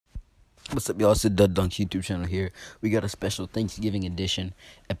What's up, y'all? It's the Dud Dunks YouTube channel here. We got a special Thanksgiving edition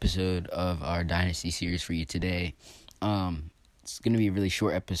episode of our Dynasty series for you today. It's gonna be a really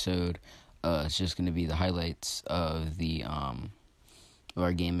short episode. It's just gonna be the highlights of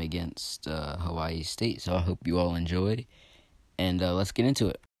our game against Hawaii State. So I hope you all enjoy, and let's get into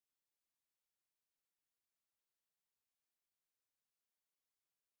it.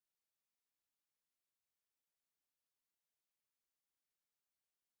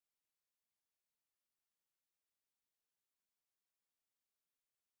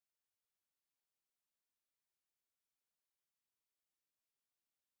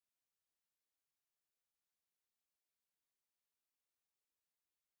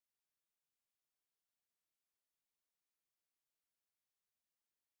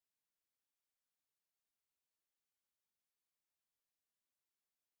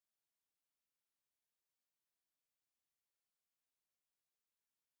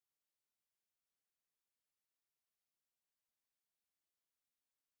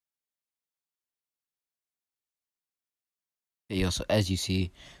 Hey, also, as you see,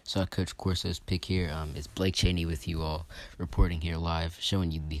 saw Coach Corso's pick here. It's Blake Cheney with you all, reporting here live,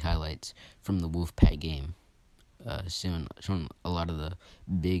 showing you the highlights from the Wolfpack game. Showing a lot of the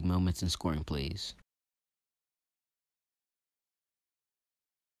big moments and scoring plays.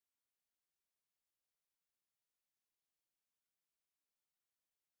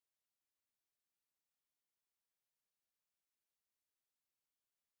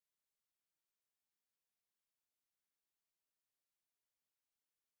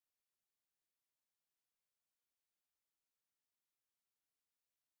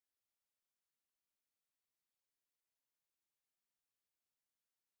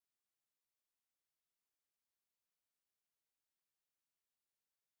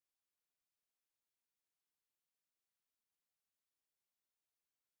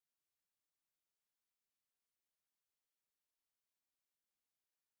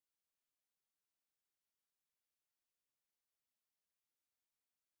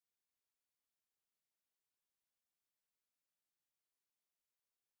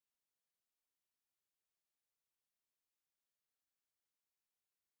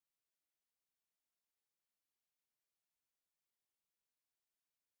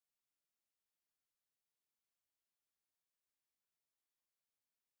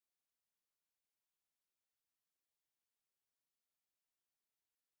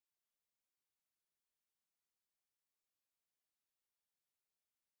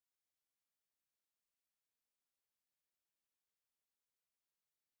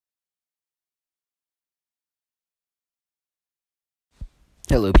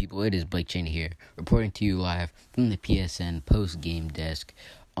 Hello, people. It is Blake Cheney here, reporting to you live from the PSN post-game desk.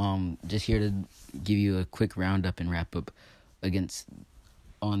 Just here to give you a quick roundup and wrap up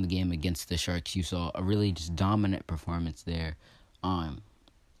on the game against the Sharks. You saw a really just dominant performance there.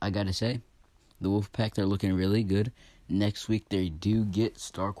 I gotta say, the Wolfpack, they're looking really good. Next week they do get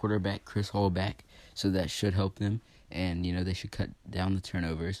star quarterback Chris Hall back, so that should help them. And they should cut down the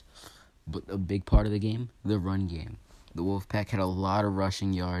turnovers. But a big part of the game, the run game. The Wolfpack had a lot of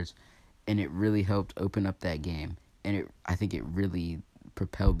rushing yards, and it really helped open up that game. And I think it really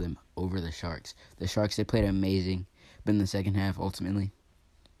propelled them over the Sharks. The Sharks, they played amazing, but in the second half, ultimately,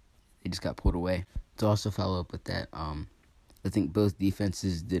 they just got pulled away. To also follow up with that, I think both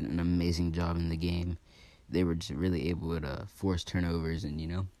defenses did an amazing job in the game. They were just really able to force turnovers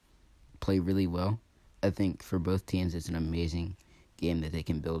and, play really well. I think for both teams, it's an amazing game that they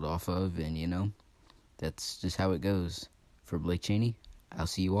can build off of, and, that's just how it goes. For Blake Cheney, I'll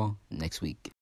see you all next week.